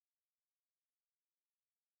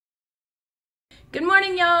Good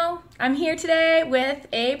morning, y'all. I'm here today with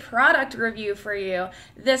a product review for you.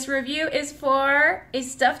 This review is for a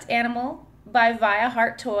stuffed animal by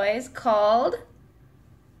Viahart Toys called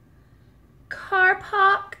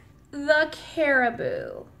Caribou the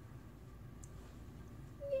Caribou.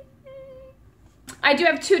 I do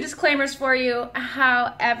have two disclaimers for you.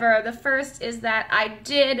 However, the first is that I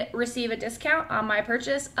did receive a discount on my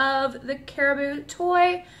purchase of the Caribou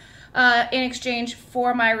toy in exchange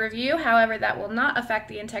for my review. However, that will not affect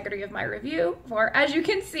the integrity of my review, for as you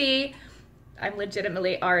can see, I'm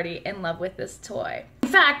legitimately already in love with this toy. In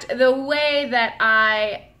fact, the way that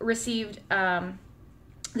I received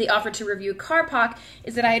the offer to review Caribou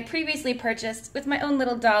is that I had previously purchased, with my own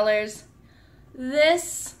little dollars,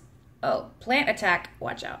 this, oh, plant attack,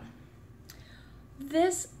 watch out.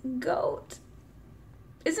 This goat.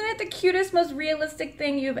 Isn't it the cutest, most realistic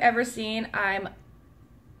thing you've ever seen? I'm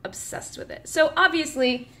obsessed with it. So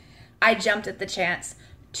obviously, I jumped at the chance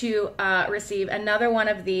to receive another one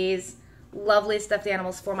of these lovely stuffed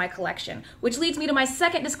animals for my collection, which leads me to my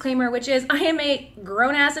second disclaimer, which is I am a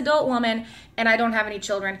grown-ass adult woman and I don't have any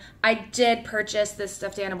children. I did purchase this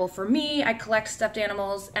stuffed animal for me. I collect stuffed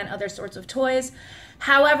animals and other sorts of toys.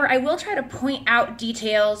 However, I will try to point out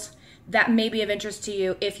details that may be of interest to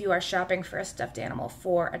you if you are shopping for a stuffed animal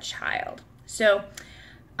for a child. So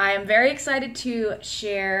I am very excited to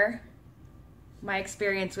share my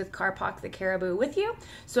experience with Caribou the Caribou with you.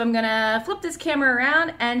 So I'm gonna flip this camera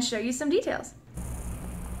around and show you some details.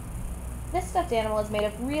 This stuffed animal is made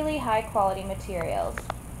of really high quality materials.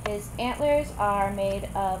 His antlers are made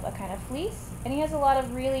of a kind of fleece, and he has a lot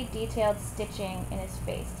of really detailed stitching in his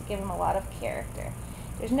face to give him a lot of character.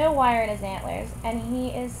 There's no wire in his antlers, and he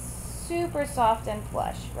is super soft and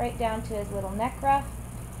plush, right down to his little neck ruff.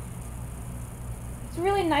 It's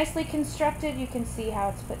really nicely constructed. You can see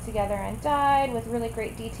how it's put together and dyed with really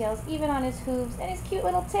great details, even on his hooves and his cute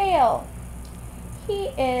little tail. He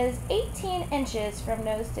is 18 inches from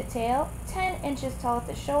nose to tail, 10 inches tall at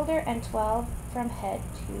the shoulder, and 12 from head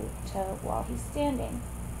to toe while he's standing.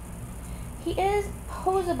 He is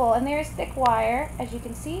posable, and there is thick wire, as you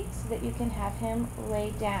can see, so that you can have him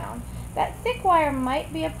lay down. That thick wire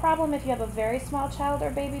might be a problem if you have a very small child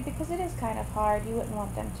or baby, because it is kind of hard. You wouldn't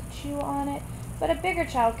want them to chew on it. But a bigger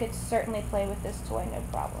child could certainly play with this toy, no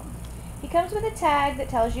problem. He comes with a tag that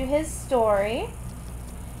tells you his story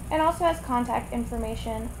and also has contact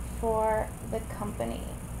information for the company.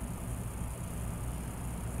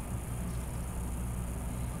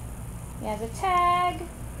 He has a tag.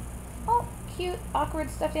 Oh, cute, awkward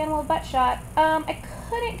stuffed animal butt shot. I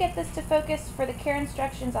couldn't get this to focus. For the care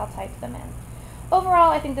instructions, I'll type them in.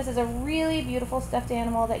 Overall, I think this is a really beautiful stuffed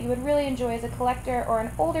animal that you would really enjoy as a collector, or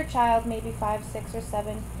an older child, maybe 5, 6, or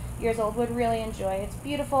 7 years old, would really enjoy. It's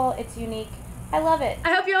beautiful, it's unique, I love it.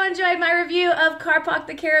 I hope you all enjoyed my review of Caribou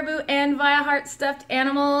the Caribou and Viahart stuffed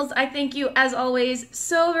animals. I thank you, as always,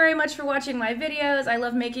 so very much for watching my videos. I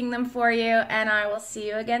love making them for you, and I will see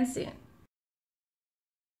you again soon.